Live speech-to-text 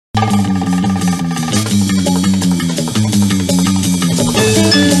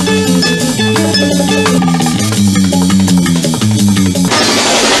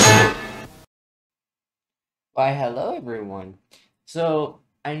Why, hello everyone. So,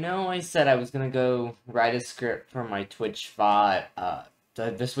 I know I said I was gonna go write a script for my Twitch VOD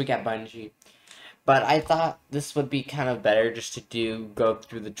this week at Bungie, but I thought this would be kind of better just to go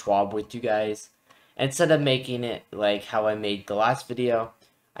through the TWAB with you guys. Instead of making it like how I made the last video,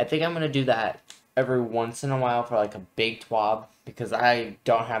 I think I'm gonna do that every once in a while for like a big TWAB because I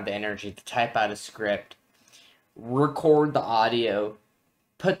don't have the energy to type out a script, record the audio,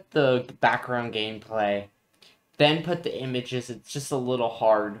 put the background gameplay, then put the images. It's just a little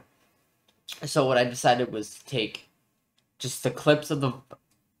hard. So what I decided was to take just the clips of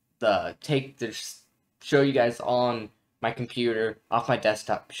show you guys on my computer, off my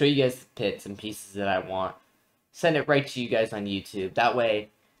desktop, show you guys the bits and pieces that I want, send it right to you guys on YouTube. That way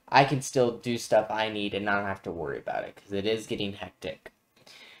I can still do stuff I need and not have to worry about it, because it is getting hectic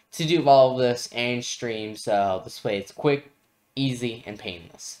to do all of this and stream, so this way it's quick, easy, and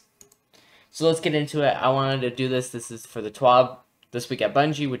painless. So let's get into it. I wanted to do this. This is for the TWAB this week at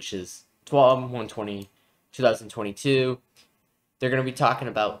Bungie, which is TWAB 120 2022. They're going to be talking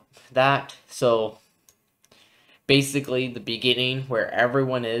about that. So basically the beginning where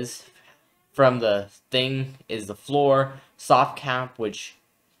everyone is from the thing is the floor. Soft cap, which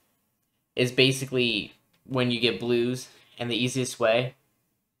is basically when you get blues and the easiest way.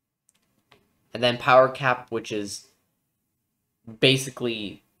 And then power cap, which is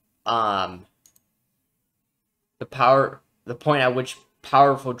basically the point at which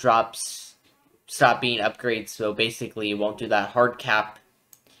powerful drops stop being upgrades, so basically you won't do that. Hard cap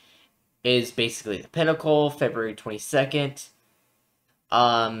is basically the pinnacle, February 22nd.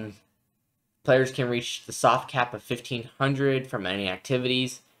 Players can reach the soft cap of 1500 from any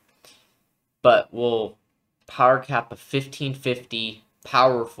activities, but will power cap of 1550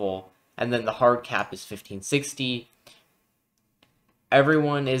 powerful, and then the hard cap is 1560.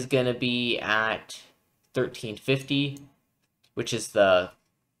 Everyone is going to be at 1350, which is the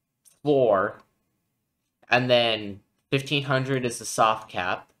floor, and then 1500 is the soft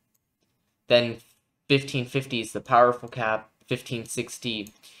cap, then 1550 is the powerful cap,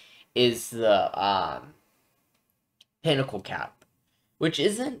 1560 is the pinnacle cap, which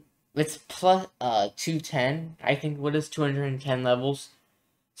isn't, it's plus 210, I think. What is 210 levels?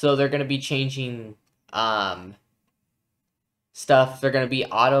 So they're going to be changing stuff. They're going to be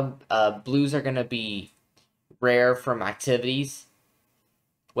blues are going to be rare from activities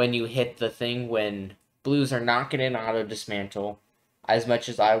when you hit the thing. When blues are not going to auto dismantle, as much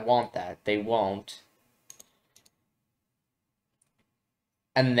as I want that, they won't.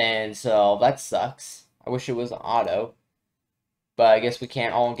 And then, so that sucks. I wish it was auto, but I guess we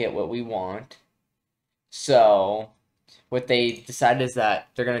can't all get what we want. So what they decided is that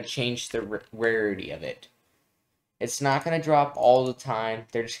they're going to change the rarity of it. It's not going to drop all the time.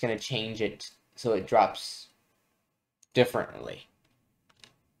 They're just going to change it so it drops differently.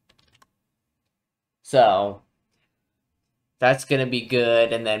 So that's going to be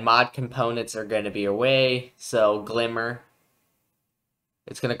good. And then mod components are going to be away. So glimmer,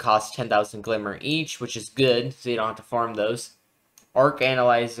 it's going to cost 10,000 glimmer each, which is good, so you don't have to farm those. Arc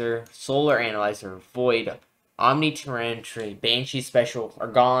analyzer, solar analyzer, void, omni telemetry, banshee special are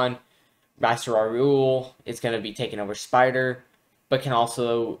gone. Master Rule is going to be taking over Spider, but can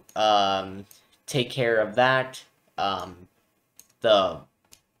also take care of that. What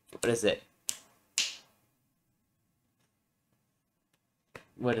is it?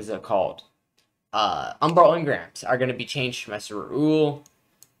 What is it called? Umbral Engrams are going to be changed to Master Rule.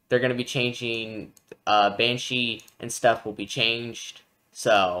 They're going to be changing Banshee and stuff will be changed,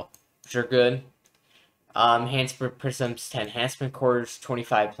 so which are good. Enhancement Prisms, 10 Enhancement Cores,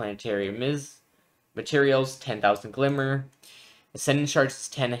 25 Planetary Materials, 10,000 Glimmer. Ascendant Shards,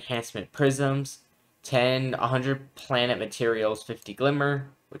 10 Enhancement Prisms, 100 Planet Materials, 50 Glimmer,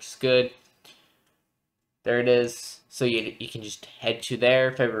 which is good. There it is. So you can just head to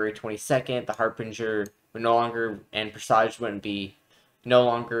there. February 22nd, the Harbinger would no longer, and Presage wouldn't be no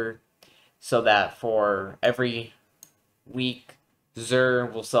longer, so that for every week, Zur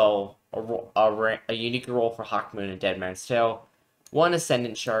will sell a unique roll for Hawkmoon and Dead Man's Tale, 1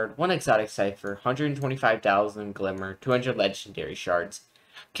 Ascendant Shard, 1 Exotic Cipher, 125,000 Glimmer, 200 Legendary Shards.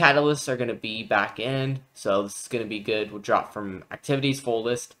 Catalysts are going to be back in, so this is going to be good. We'll drop from Activities full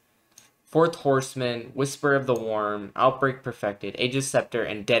list. 4th Horseman, Whisper of the Worm, Outbreak Perfected, Aegis Scepter,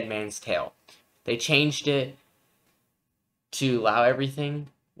 and Dead Man's Tale. They changed it to allow everything.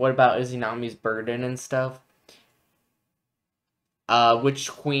 What about Izanami's Burden and stuff? Witch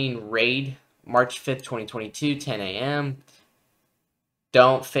Queen Raid, March 5th, 2022, 10 a.m.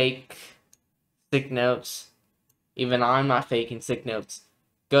 Don't fake sick notes. Even I'm not faking sick notes.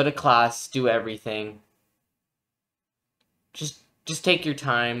 Go to class, do everything. just take your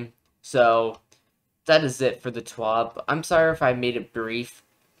time. So that is it for the TWAB. I'm sorry if I made it brief.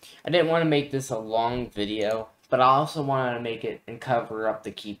 I didn't want to make this a long video, but I also wanted to make it and cover up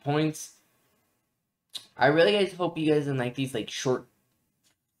the key points. I really guys hope you guys like these like short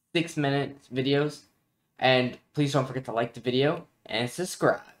 6-minute videos. And please don't forget to like the video and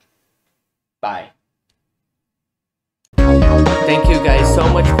subscribe. Bye. Thank you guys so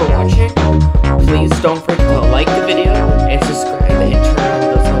much for watching. Please don't forget to like the video and subscribe and turn